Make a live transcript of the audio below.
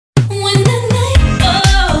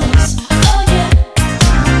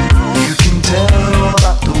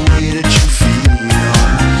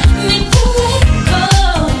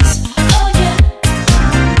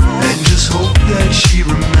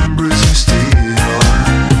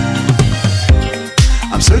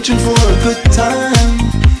searching for a good time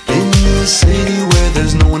in a city where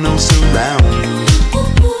there's no one else around.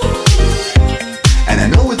 And I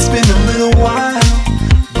know it's been a little while,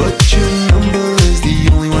 but your number is the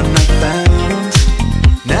only one I found.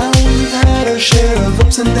 Now we've had our share of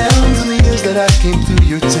ups and downs in the years that I came through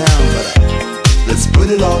your town, but let's put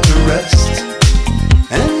it all to rest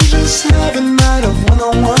and just have a night of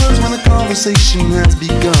one-on-ones when the conversation has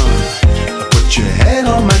begun. Put your head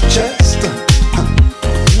on my chest.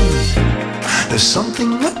 There's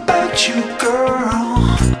something about you, girl,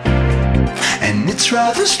 and it's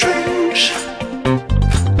rather strange.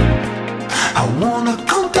 I wanna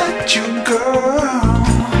contact you, girl,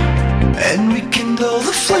 and rekindle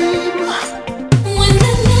the flame. When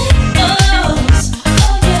the night goes,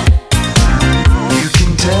 oh yeah. You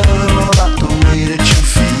can tell her about the way that you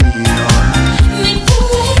feel. Make the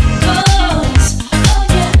light goes, oh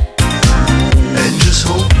yeah. And just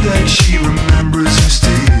hope that she remembers you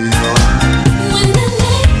still. When the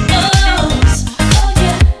night goes, oh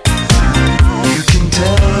yeah. You can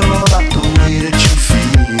tell her about the way that you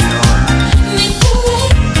feel. Make the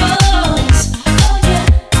light goes, oh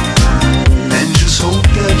yeah. And just hope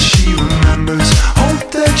that she remembers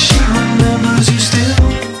you still.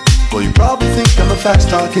 Well, you probably think I'm a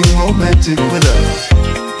fast-talking romantic with a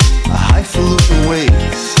highfalutin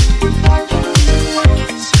ways,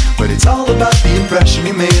 but it's all about the impression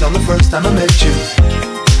you made on the first time I met you,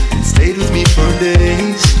 and it stayed with me for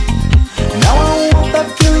days. Now I want that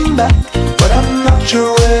feeling back, but I'm not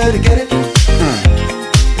sure where to get it.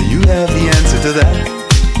 You have the answer to that.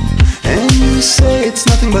 And you say it's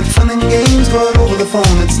nothing but fun and games, but over the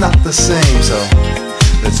phone it's not the same. So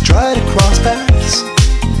let's try to cross paths.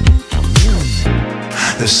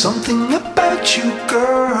 There's something about you,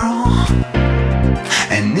 girl,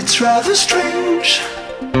 and it's rather strange.